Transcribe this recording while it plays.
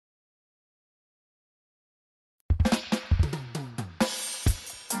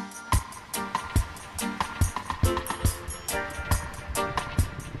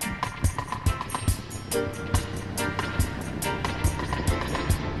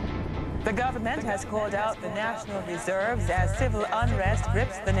The government has called out the national reserves as civil unrest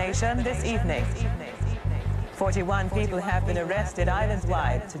grips the nation this evening. 41 people have been arrested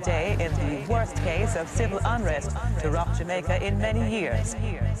island-wide today in the worst case of civil unrest to rock Jamaica in many years.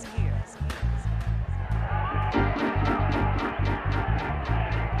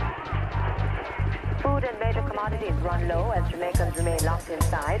 Food and major commodities run low as Jamaicans remain locked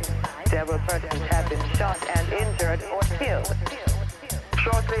inside. Several persons have been shot and injured or killed.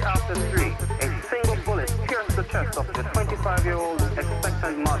 Shortly after 3, a single bullet pierced the chest of the 25-year-old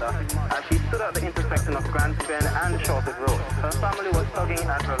expectant mother as she stood at the intersection of Grand Bend and Shorted Road. Her family was tugging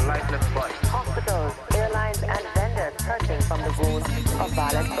at her lifeless body. Hospitals, airlines, and vendors hurting from the wounds of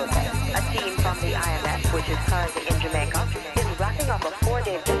violent protests. A team from the IMF, which is currently in Jamaica, is wrapping up a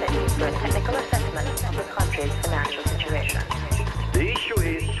 4-day visit for a technical assessment of the country's financial situation. The issue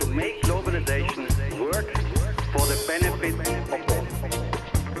is to make globalization work for the benefit of all.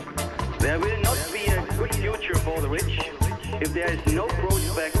 There will not be a good future for the rich if there is no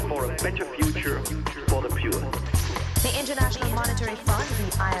prospect for a better future for the pure. The International Monetary Fund,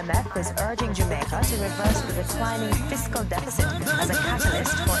 the IMF, is urging Jamaica to reverse the declining fiscal deficit as a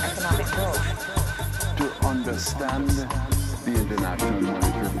catalyst for economic growth. To understand the International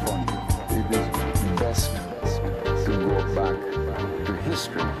Monetary Fund, it is best to go back to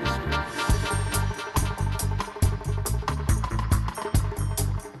history.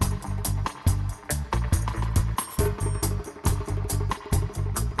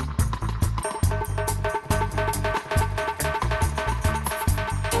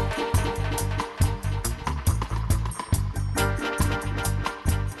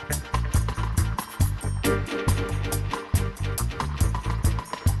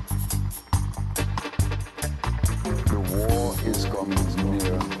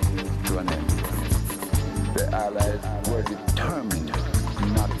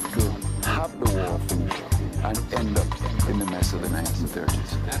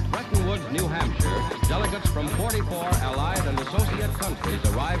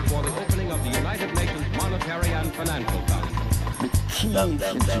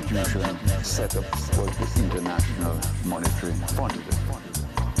 Institution set up was the International Monetary Fund.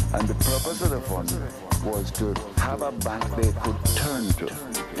 And the purpose of the fund was to have a bank they could turn to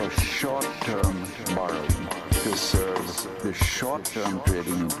for short-term borrowing to serve the short-term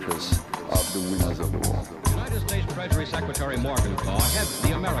trading interests of the winners of the war. United States Treasury Secretary Morgenthau heads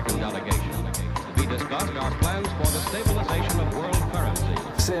the American delegation. To be discussed are plans for the stabilization of world currency.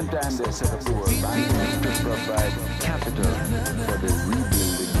 Same time they set up the World Bank to provide capital for the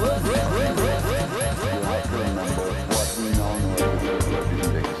rebuilding. You have to remember what we now know as the World War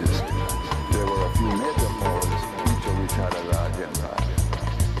didn't exist. There were a few major powers, each of which had a large empire.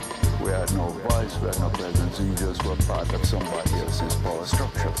 We had no voice, we had no presence, we just were part of somebody else's power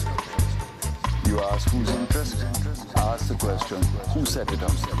structure. You ask whose interest? Ask the question, who set it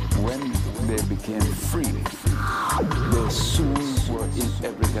up? When they became free, they soon were in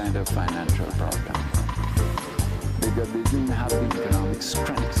every kind of financial problem. Because they didn't have the economic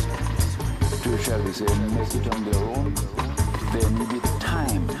strength to, shall we say, make it on their own. They needed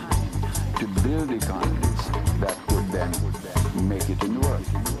time to build economies that could then make it in the world.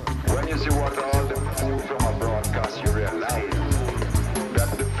 When you see what all the food from abroad costs, you realize